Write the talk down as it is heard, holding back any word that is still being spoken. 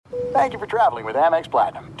Thank you for traveling with Amex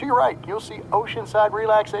Platinum. To your right, you'll see oceanside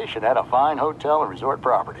relaxation at a fine hotel and resort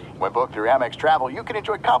property. When booked through Amex Travel, you can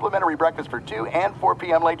enjoy complimentary breakfast for 2 and 4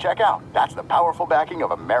 p.m. late checkout. That's the powerful backing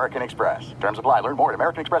of American Express. Terms apply. Learn more at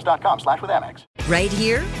americanexpress.com/withAmex. Right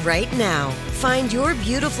here, right now. Find your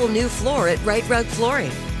beautiful new floor at Right Rug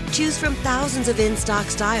Flooring. Choose from thousands of in-stock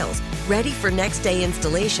styles, ready for next day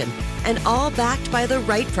installation, and all backed by the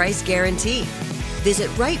right price guarantee. Visit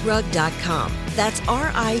rightrug.com. That's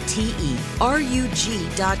RITERUG.com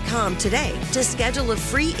today to schedule a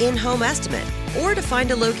free in-home estimate or to find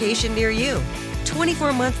a location near you.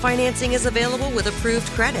 24-month financing is available with approved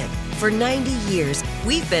credit. For 90 years,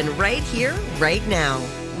 we've been right here, right now.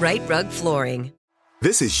 Right Rug Flooring.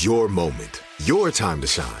 This is your moment, your time to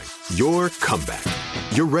shine, your comeback.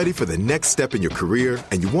 You're ready for the next step in your career,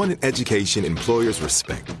 and you want an education employers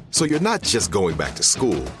respect. So you're not just going back to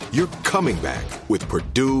school, you're coming back with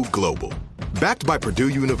Purdue Global. Backed by Purdue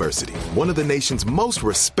University, one of the nation's most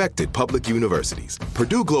respected public universities,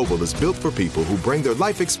 Purdue Global is built for people who bring their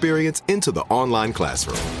life experience into the online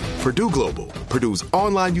classroom. Purdue Global, Purdue's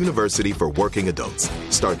online university for working adults.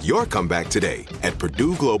 Start your comeback today at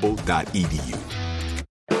purdueglobal.edu.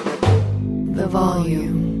 The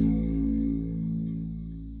volume.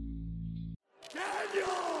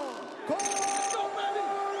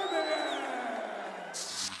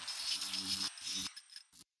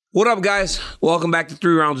 What up, guys? Welcome back to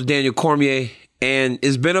 3 Rounds with Daniel Cormier. And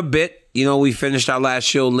it's been a bit. You know, we finished our last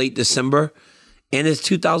show late December, and it's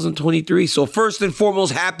 2023. So first and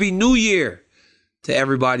foremost, Happy New Year to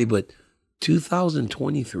everybody. But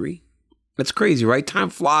 2023? That's crazy, right? Time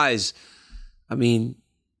flies. I mean,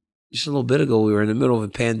 just a little bit ago, we were in the middle of a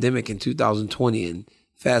pandemic in 2020. And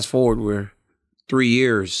fast forward, we're 3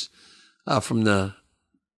 years from the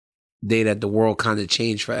day that the world kind of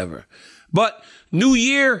changed forever. But new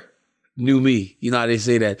year, new me. You know how they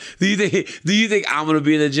say that. Do you think I'm going to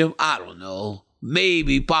be in the gym? I don't know.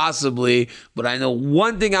 Maybe, possibly. But I know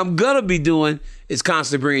one thing I'm going to be doing is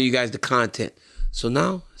constantly bringing you guys the content. So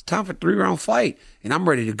now it's time for 3-round fight. And I'm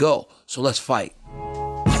ready to go. So let's fight.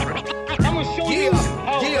 I'm going to show you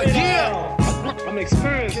how I'm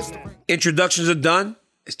experienced. Introductions are done.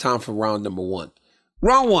 It's time for round number 1.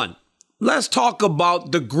 Round 1. Let's talk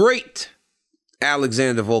about the great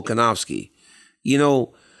Alexander Volkanovski. You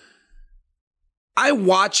know, I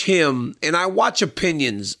watch him and I watch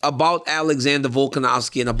opinions about Alexander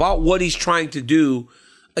Volkanovski and about what he's trying to do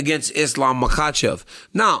against Islam Makhachev.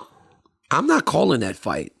 Now, I'm not calling that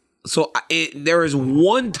fight. So there is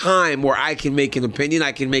one time where I can make an opinion,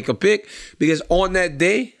 I can make a pick, because on that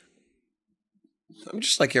day, I'm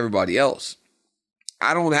just like everybody else.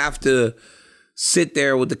 I don't have to sit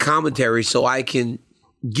there with the commentary so I can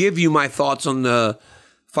give you my thoughts on the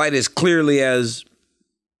fight as clearly as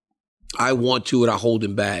I want to without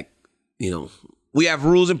holding back. You know, we have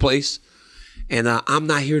rules in place, and I'm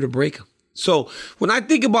not here to break them. So when I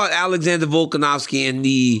think about Alexander Volkanovski and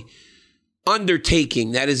the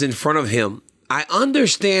undertaking that is in front of him, I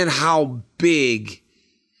understand how big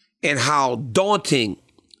and how daunting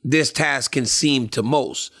this task can seem to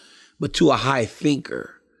most, but to a high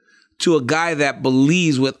thinker, to a guy that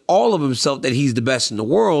believes with all of himself that he's the best in the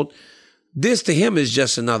world, this to him is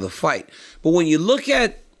just another fight. But when you look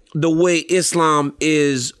at the way Islam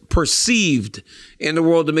is perceived in the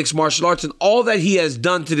world of mixed martial arts and all that he has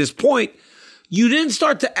done to this point, you then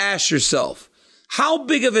start to ask yourself, how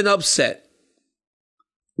big of an upset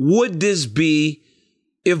would this be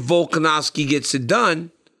if Volkanovski gets it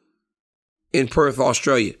done in Perth,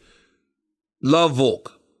 Australia? Love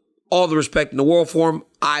Volk. All the respect in the world for him.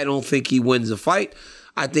 I don't think he wins the fight.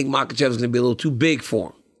 I think Makhachev is going to be a little too big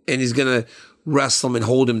for him. And he's going to wrestle him and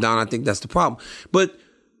hold him down. I think that's the problem. But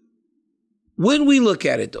when we look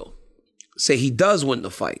at it, though, say he does win the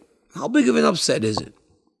fight, how big of an upset is it?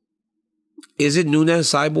 Is it Nunes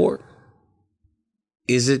Cyborg?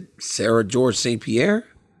 Is it Sarah George St. Pierre?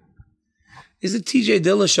 Is it TJ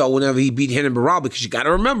Dillashaw whenever he beat Renan Barao? Because you got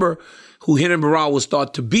to remember who Renan Barao was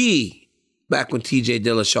thought to be back when TJ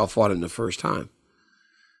Dillashaw fought him the first time.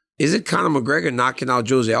 Is it Conor McGregor knocking out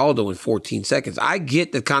Jose Aldo in 14 seconds? I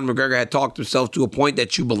get that Conor McGregor had talked himself to a point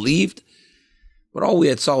that you believed, but all we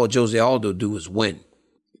had saw what Jose Aldo do was win.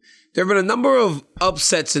 There have been a number of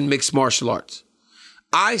upsets in mixed martial arts.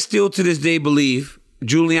 I still to this day believe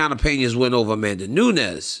Juliana Peña's win over Amanda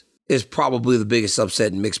Nunes is probably the biggest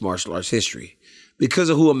upset in mixed martial arts history because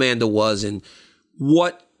of who Amanda was and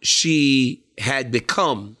what she had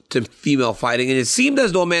become to female fighting. And it seemed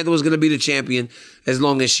as though Amanda was going to be the champion as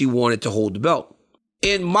long as she wanted to hold the belt.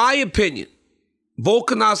 In my opinion,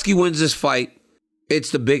 Volkanovski wins this fight.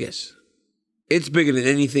 It's the biggest. It's bigger than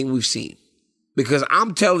anything we've seen. Because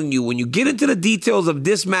I'm telling you, when you get into the details of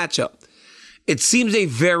this matchup, it seems a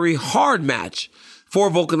very hard match for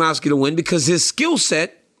Volkanovski to win because his skill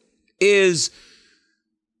set is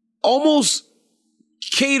almost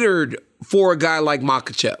catered for a guy like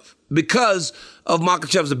Makhachev because of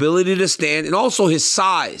Makhachev's ability to stand and also his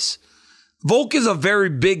size. Volk is a very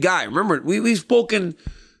big guy. Remember, we've spoken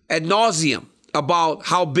ad nauseum about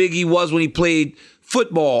how big he was when he played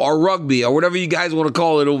football or rugby or whatever you guys want to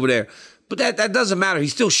call it over there. But that doesn't matter.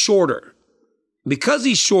 He's still shorter. Because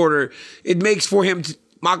he's shorter, it makes for him,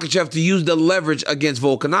 Makhachev, to use the leverage against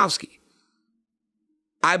Volkanovski.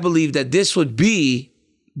 I believe that this would be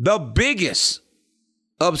the biggest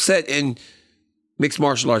upset in mixed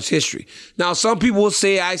martial arts history. Now, some people will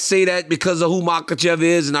say I say that because of who Makhachev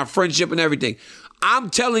is and our friendship and everything. I'm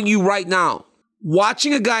telling you right now,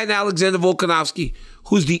 watching a guy in Alexander Volkanovski,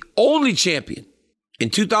 who's the only champion in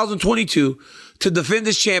 2022 to defend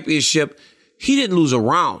this championship, he didn't lose a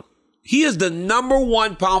round. He is the number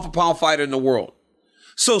one pound-for-pound fighter in the world.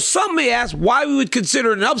 So some may ask why we would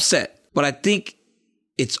consider it an upset. But I think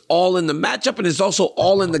it's all in the matchup, and it's also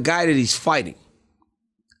all in the guy that he's fighting.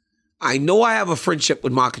 I know I have a friendship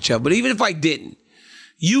with Makhachev, but even if I didn't,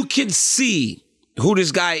 you can see who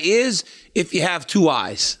this guy is if you have two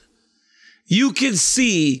eyes. You can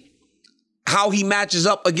see how he matches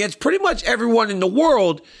up against pretty much everyone in the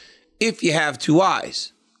world if you have two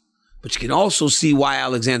eyes. But you can also see why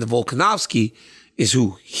Alexander Volkanovski is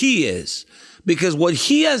who he is. Because what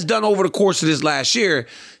he has done over the course of this last year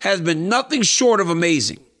has been nothing short of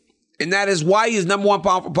amazing. And that is why he is number one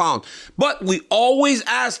pound for pound. But we always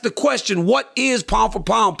ask the question, what is pound for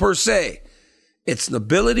pound per se? It's an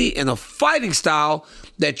ability and a fighting style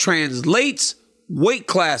that translates weight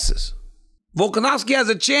classes. Volkanovski has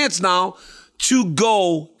a chance now to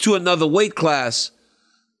go to another weight class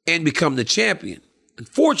and become the champion.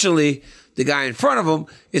 Unfortunately, the guy in front of him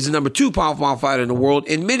is the number 2 pound-for-pound fighter in the world,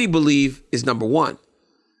 and many believe is number 1.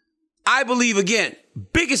 I believe, again,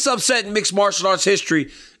 biggest upset in mixed martial arts history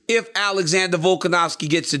if Alexander Volkanovski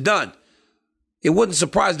gets it done. It wouldn't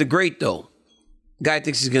surprise the great, though. Guy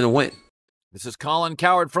thinks he's going to win. This is Colin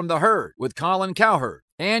Cowherd from The Herd with Colin Cowherd.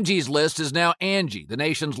 Angie's List is now Angie, the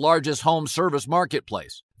nation's largest home service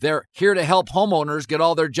marketplace. They're here to help homeowners get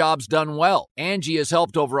all their jobs done well. Angie has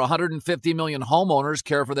helped over 150 million homeowners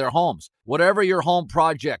care for their homes. Whatever your home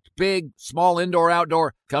project, big, small, indoor,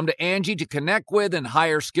 outdoor, come to Angie to connect with and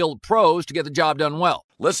hire skilled pros to get the job done well.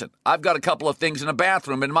 Listen, I've got a couple of things in a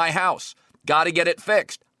bathroom in my house. Got to get it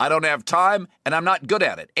fixed. I don't have time, and I'm not good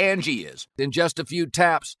at it. Angie is. In just a few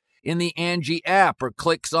taps in the Angie app or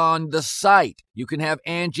clicks on the site, you can have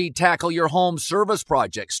Angie tackle your home service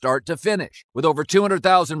project start to finish. With over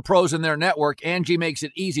 200,000 pros in their network, Angie makes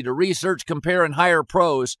it easy to research, compare, and hire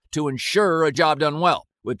pros to ensure a job done well.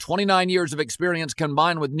 With 29 years of experience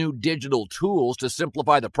combined with new digital tools to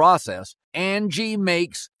simplify the process, Angie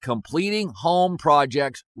makes completing home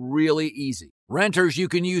projects really easy. Renters, you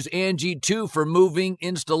can use Angie too for moving,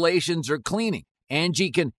 installations, or cleaning.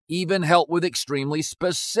 Angie can even help with extremely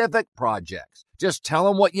specific projects. Just tell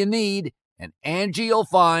them what you need, and Angie will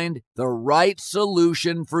find the right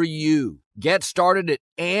solution for you. Get started at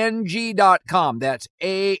Angie.com. That's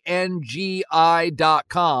ANGI.com,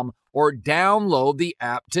 or download the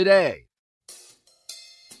app today.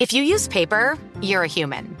 If you use paper, you're a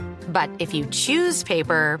human. But if you choose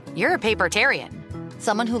paper, you're a papertarian.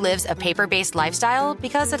 Someone who lives a paper-based lifestyle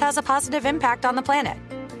because it has a positive impact on the planet.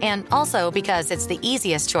 And also because it's the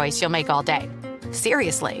easiest choice you'll make all day.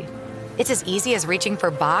 Seriously. It's as easy as reaching for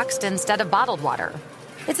boxed instead of bottled water.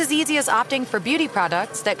 It's as easy as opting for beauty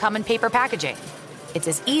products that come in paper packaging. It's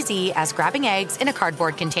as easy as grabbing eggs in a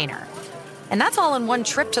cardboard container. And that's all in one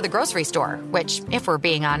trip to the grocery store, which, if we're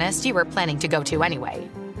being honest, you were planning to go to anyway.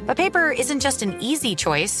 But paper isn't just an easy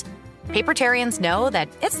choice. Papertarians know that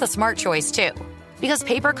it's the smart choice, too. Because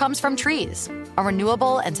paper comes from trees, a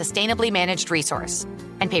renewable and sustainably managed resource.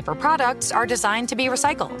 And paper products are designed to be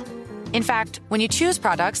recycled. In fact, when you choose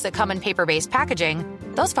products that come in paper-based packaging,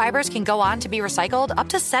 those fibers can go on to be recycled up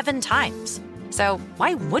to 7 times. So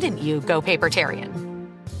why wouldn't you go papertarian?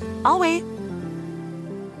 I'll wait.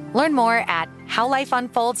 Learn more at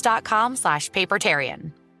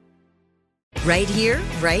howlifeunfolds.com/papertarian. Right here,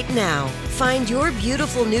 right now. Find your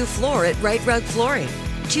beautiful new floor at Right Rug Flooring.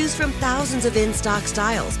 Choose from thousands of in-stock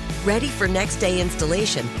styles, ready for next day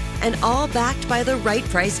installation, and all backed by the right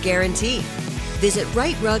price guarantee. Visit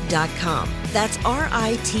rightrug.com. That's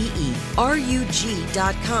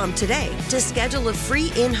RITERUG.com today to schedule a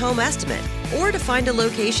free in-home estimate or to find a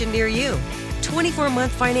location near you.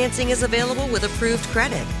 24-month financing is available with approved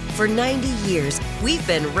credit. For 90 years, we've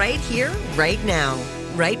been right here, right now.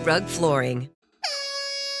 Right Rug Flooring.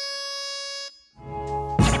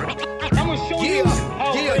 show you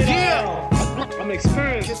how great I am. I'm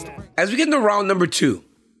experienced. As we get into round number 2,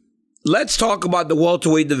 let's talk about the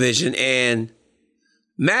welterweight division and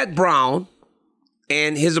Matt Brown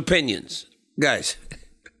and his opinions. Guys,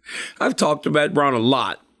 I've talked to Matt Brown a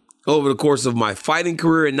lot over the course of my fighting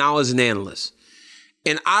career and now as an analyst.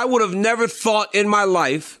 And I would have never thought in my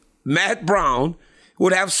life Matt Brown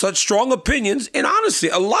would have such strong opinions. And honestly,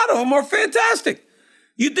 a lot of them are fantastic.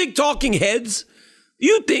 You think talking heads,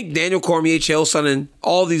 you think Daniel Cormier, Chael Sonnen,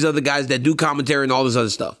 all these other guys that do commentary and all this other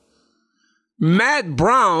stuff. Matt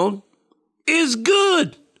Brown is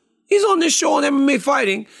good. He's on this show on MMA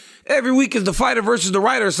Fighting. Every week is the fighter versus the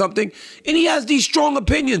writer or something. And he has these strong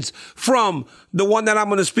opinions, from the one that I'm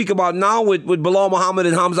going to speak about now with Belal Muhammad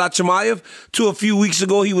and Khamzat Chimaev to a few weeks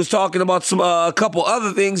ago he was talking about a couple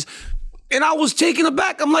other things. And I was taken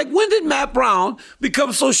aback. I'm like, when did Matt Brown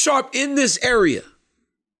become so sharp in this area?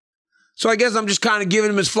 So I guess I'm just kind of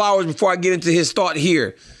giving him his flowers before I get into his thought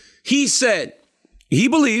here. He said he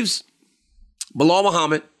believes Belal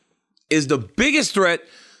Muhammad is the biggest threat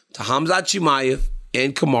to Khamzat Chimaev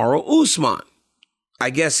and Kamaru Usman.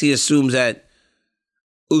 I guess he assumes that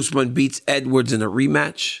Usman beats Edwards in a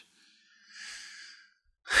rematch.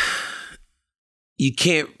 You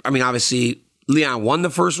can't, obviously, Leon won the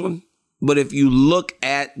first one, but if you look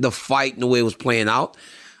at the fight and the way it was playing out,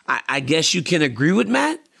 I guess you can agree with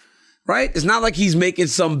Matt, right? It's not like he's making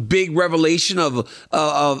some big revelation of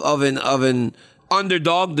an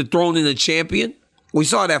underdog dethroning a champion. We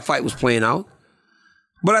saw that fight was playing out.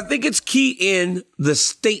 But I think it's key in the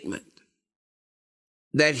statement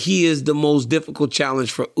that he is the most difficult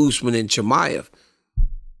challenge for Usman and Chimaev.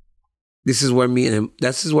 This is where me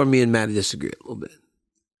and Matt disagree a little bit.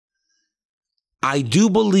 I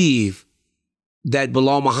do believe that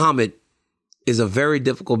Belal Muhammad is a very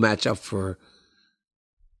difficult matchup for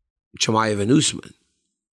Chimaev and Usman.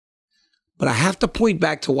 But I have to point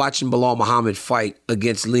back to watching Belal Muhammad fight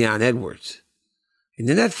against Leon Edwards. And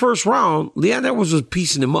in that first round, Leon Edwards was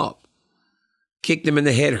piecing him up. Kicked him in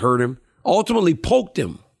the head, hurt him, ultimately poked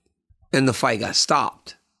him, and the fight got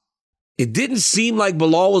stopped. It didn't seem like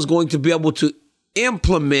Belal was going to be able to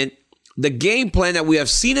implement the game plan that we have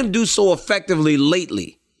seen him do so effectively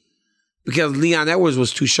lately, because Leon Edwards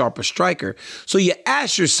was too sharp a striker. So you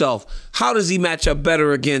ask yourself, how does he match up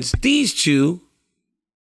better against these two,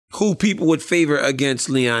 who people would favor against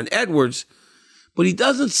Leon Edwards? But he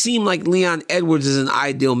doesn't seem like Leon Edwards is an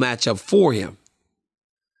ideal matchup for him.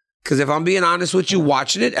 Because if I'm being honest with you,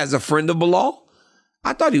 watching it as a friend of Belal,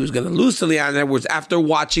 I thought he was going to lose to Leon Edwards after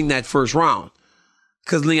watching that first round.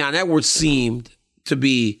 Because Leon Edwards seemed to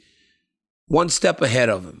be one step ahead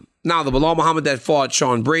of him. Now, the Belal Muhammad that fought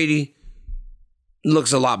Sean Brady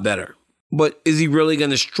looks a lot better. But is he really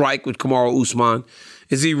going to strike with Kamaru Usman?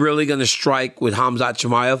 Is he really going to strike with Khamzat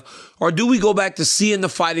Chimaev? Or do we go back to seeing the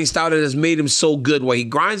fighting style that has made him so good, where he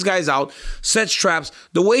grinds guys out, sets traps?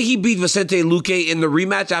 The way he beat Vicente Luque in the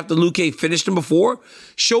rematch after Luque finished him before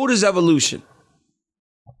showed his evolution.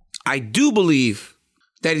 I do believe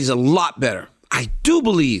that he's a lot better. I do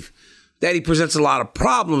believe that he presents a lot of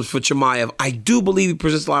problems for Chimaev. I do believe he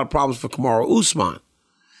presents a lot of problems for Kamaru Usman.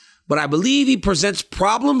 But I believe he presents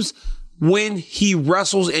problems when he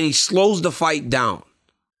wrestles and he slows the fight down.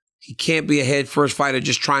 He can't be a head-first fighter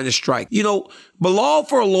just trying to strike. You know, Belal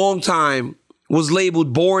for a long time was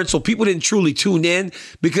labeled boring, so people didn't truly tune in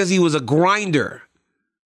because he was a grinder.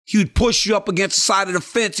 He would push you up against the side of the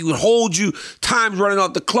fence. He would hold you. Time's running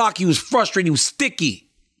off the clock. He was frustrated. He was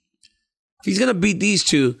sticky. If he's going to beat these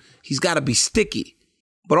two, he's got to be sticky.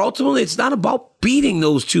 But ultimately, it's not about beating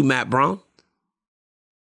those two, Matt Brown.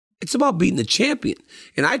 It's about beating the champion.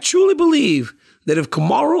 And I truly believe that if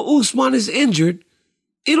Kamaru Usman is injured,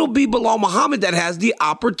 it'll be Belal Muhammad that has the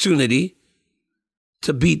opportunity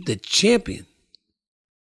to beat the champion.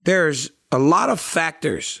 There's a lot of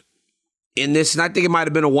factors in this, and I think it might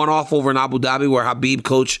have been a one-off over in Abu Dhabi where Khabib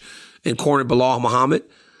coached and cornered Belal Muhammad.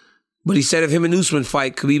 But he said if him and Usman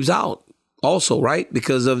fight, Khabib's out also, right?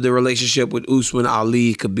 Because of the relationship with Usman,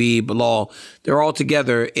 Ali, Khabib, Belal. They're all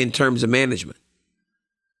together in terms of management.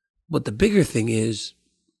 But the bigger thing is,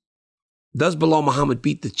 does Belal Muhammad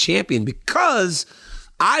beat the champion? Because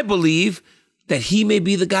I believe that he may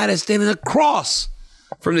be the guy that's standing across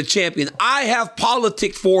from the champion. I have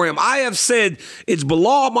politicked for him. I have said it's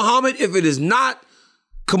Belal Muhammad if it is not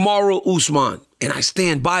Kamaru Usman. And I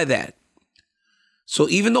stand by that. So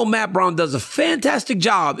even though Matt Brown does a fantastic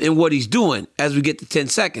job in what he's doing as we get to 10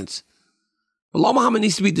 seconds, Belal Muhammad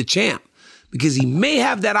needs to beat the champ because he may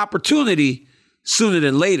have that opportunity sooner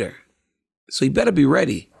than later. So he better be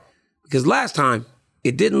ready because last time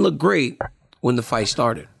it didn't look great when the fight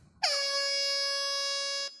started.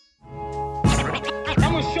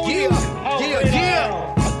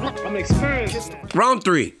 Round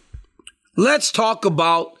 3. Let's talk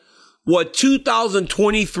about what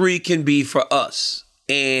 2023 can be for us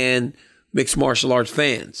and mixed martial arts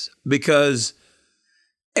fans. Because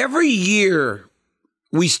every year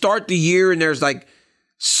we start the year and there's like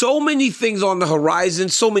so many things on the horizon,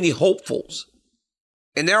 so many hopefuls.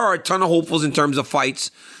 And there are a ton of hopefuls in terms of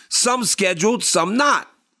fights. Some scheduled, some not.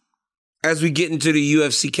 As we get into the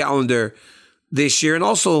UFC calendar this year. And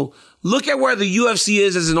also look at where the UFC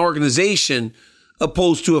is as an organization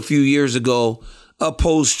opposed to a few years ago,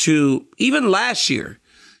 opposed to even last year.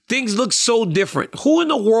 Things look so different. Who in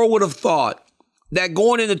the world would have thought that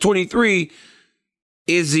going into 23,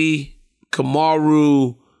 Izzy,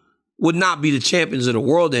 Kamaru would not be the champions of the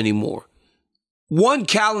world anymore? One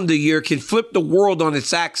calendar year can flip the world on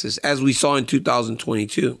its axis, as we saw in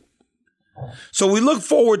 2022. So we look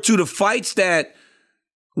forward to the fights that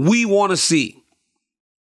we want to see.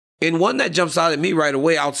 And one that jumps out at me right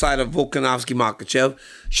away outside of Volkanovski, Makhachev,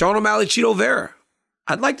 Sean O'Malley, Cheeto Vera.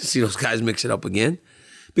 I'd like to see those guys mix it up again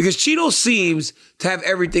because Cheeto seems to have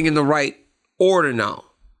everything in the right order now.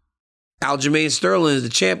 Aljamain Sterling is the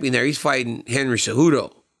champion there. He's fighting Henry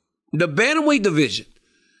Cejudo. The bantamweight division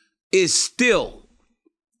is still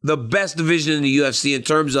the best division in the UFC in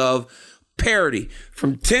terms of parity.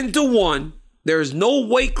 From 10-1, there is no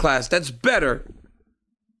weight class that's better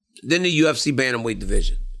than the UFC bantamweight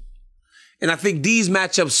division. And I think these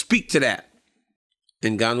matchups speak to that.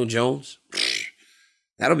 Ngannou Jones,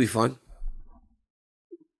 that'll be fun.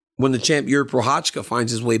 When the champ Yuri Prochazka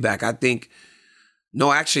finds his way back, I think,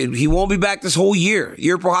 no, actually, he won't be back this whole year.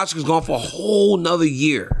 Yuri Prochazka's gone for a whole nother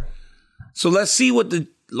year. So let's see what the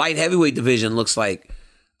light heavyweight division looks like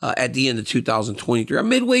at the end of 2023, or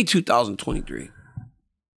midway 2023.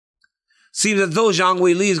 Seems as though Zhang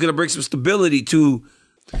Weili is going to bring some stability to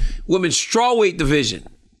women's strawweight division,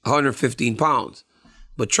 115 pounds.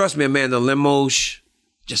 But trust me, Amanda Lemos,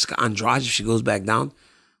 Jessica Andrade, if she goes back down,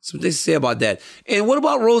 something to say about that. And what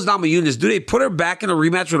about Rose Namajunas? Do they put her back in a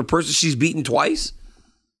rematch with a person she's beaten twice,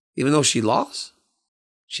 even though she lost?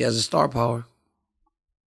 She has a star power.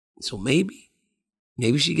 So maybe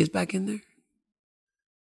she gets back in there.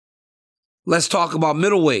 Let's talk about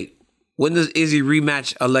middleweight. When does Izzy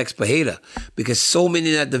rematch Alex Pereira? Because so many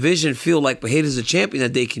in that division feel like Pereira's a champion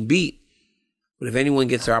that they can beat. But if anyone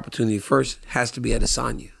gets their opportunity first, it has to be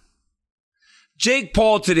Adesanya. Jake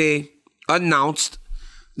Paul today announced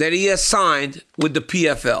that he has signed with the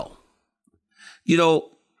PFL. You know,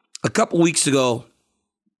 a couple weeks ago,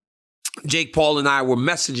 Jake Paul and I were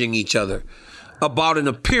messaging each other about an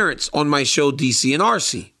appearance on my show, DC and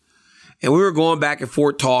RC. And we were going back and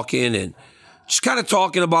forth talking and just kind of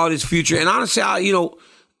talking about his future. And honestly,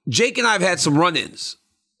 Jake and I have had some run-ins.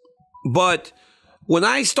 But when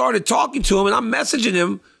I started talking to him and I'm messaging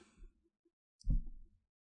him,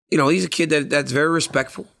 he's a kid that's very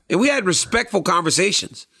respectful. And we had respectful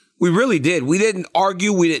conversations. We really did. We didn't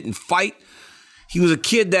argue. We didn't fight. He was a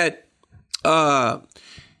kid that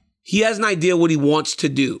he has an idea what he wants to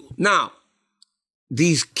do. Now,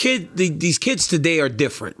 these kids today are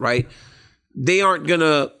different, right? They aren't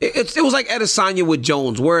gonna. It was like Adesanya with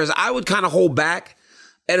Jones, whereas I would kind of hold back.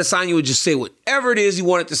 Adesanya would just say whatever it is he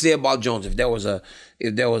wanted to say about Jones. If there was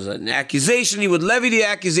an accusation, he would levy the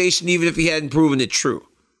accusation, even if he hadn't proven it true.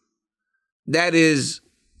 That is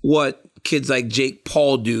what kids like Jake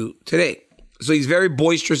Paul do today. So he's very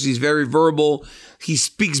boisterous. He's very verbal. He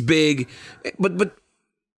speaks big, but it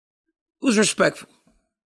was respectful.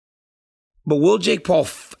 But will Jake Paul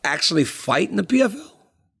actually fight in the PFL?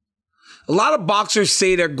 A lot of boxers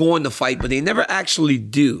say they're going to fight, but they never actually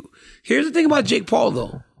do. Here's the thing about Jake Paul,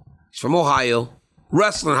 though. He's from Ohio,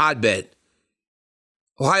 wrestling hotbed.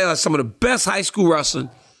 Ohio has some of the best high school wrestling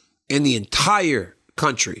in the entire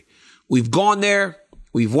country. We've gone there,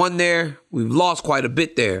 we've won there, we've lost quite a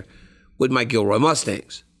bit there with my Gilroy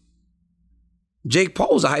Mustangs. Jake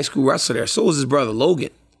Paul was a high school wrestler there. So was his brother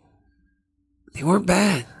Logan. They weren't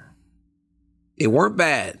bad.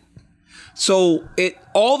 So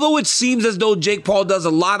although it seems as though Jake Paul does a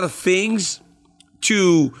lot of things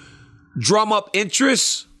to drum up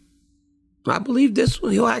interest, I believe this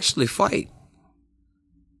one he'll actually fight.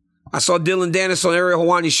 I saw Dylan Dennis on Ariel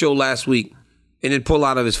Helwani's show last week and then pull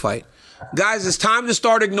out of his fight. Guys, it's time to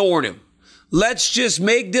start ignoring him. Let's just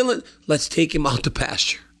let's take him out to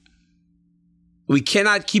pasture. We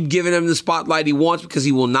cannot keep giving him the spotlight he wants because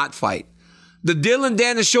he will not fight. The Dylan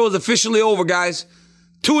Dennis show is officially over, guys.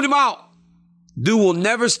 Tune him out. Dude will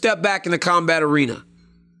never step back in the combat arena.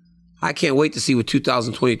 I can't wait to see what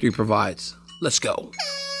 2023 provides. Let's go.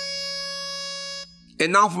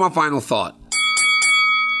 And now for my final thought.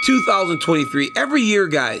 2023. Every year,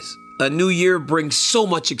 guys, A new year brings so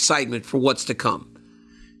much excitement for what's to come.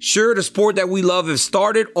 Sure, the sport that we love has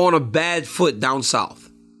started on a bad foot down south.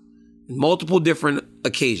 In multiple different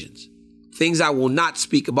occasions. Things I will not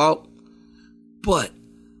speak about. But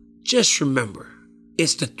just remember,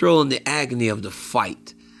 it's the thrill and the agony of the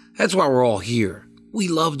fight. That's why we're all here. We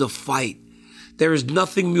love the fight. There is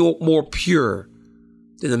nothing more pure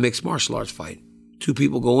than a mixed martial arts fight. Two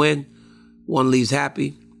people go in, one leaves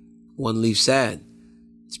happy, one leaves sad.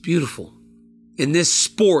 It's beautiful. In this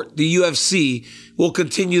sport, the UFC will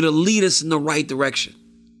continue to lead us in the right direction.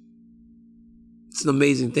 It's an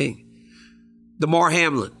amazing thing. Damar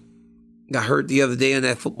Hamlin got hurt the other day in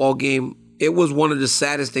that football game. It was one of the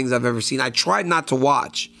saddest things I've ever seen. I tried not to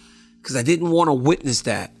watch because I didn't want to witness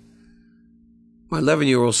that. My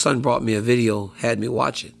 11-year-old son brought me a video, had me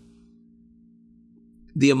watch it.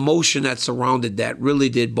 The emotion that surrounded that really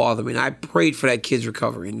did bother me. And I prayed for that kid's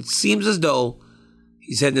recovery. And it seems as though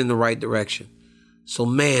he's heading in the right direction. So,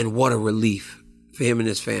 man, what a relief for him and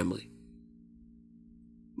his family.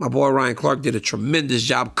 My boy Ryan Clark did a tremendous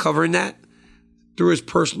job covering that through his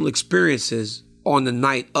personal experiences on the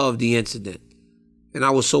night of the incident. And I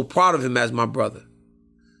was so proud of him as my brother.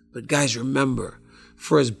 But guys, remember,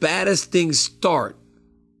 for as bad as things start,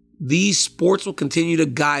 these sports will continue to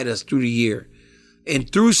guide us through the year.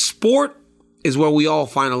 And through sport is where we all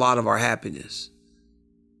find a lot of our happiness.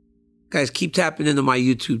 Guys, keep tapping into my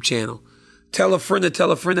YouTube channel. Tell a friend that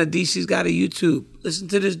DC's got a YouTube. Listen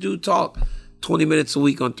to this dude talk 20 minutes a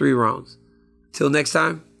week on 3 rounds. Till next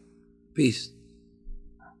time, peace.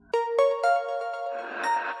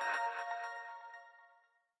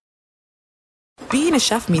 Being a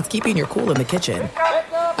chef means keeping your cool in the kitchen.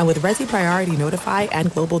 And with Resi Priority Notify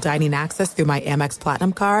and Global Dining Access through my Amex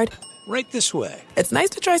Platinum card, right this way. It's nice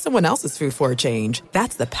to try someone else's food for a change.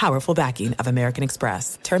 That's the powerful backing of American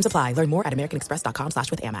Express. Terms apply. Learn more at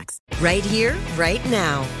americanexpress.com/withAmex. Right here, right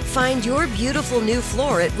now. Find your beautiful new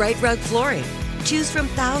floor at Right Rug Flooring. Choose from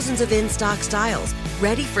thousands of in-stock styles,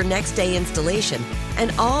 ready for next day installation,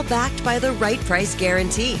 and all backed by the right price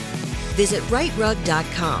guarantee. Visit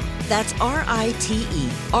rightrug.com. That's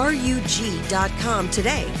RITERUG.com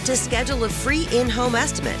today to schedule a free in-home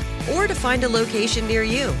estimate or to find a location near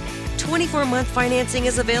you. 24-month financing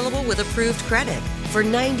is available with approved credit. For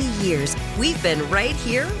 90 years, we've been right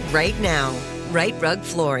here, right now. Right Rug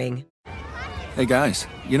Flooring. Hey guys,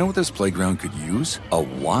 you know what this playground could use? A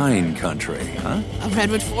wine country, huh? A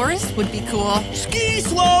redwood forest would be cool. Ski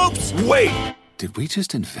slopes! Wait! Did we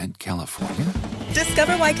just invent California?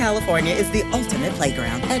 Discover why California is the ultimate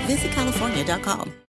playground at visitcalifornia.com.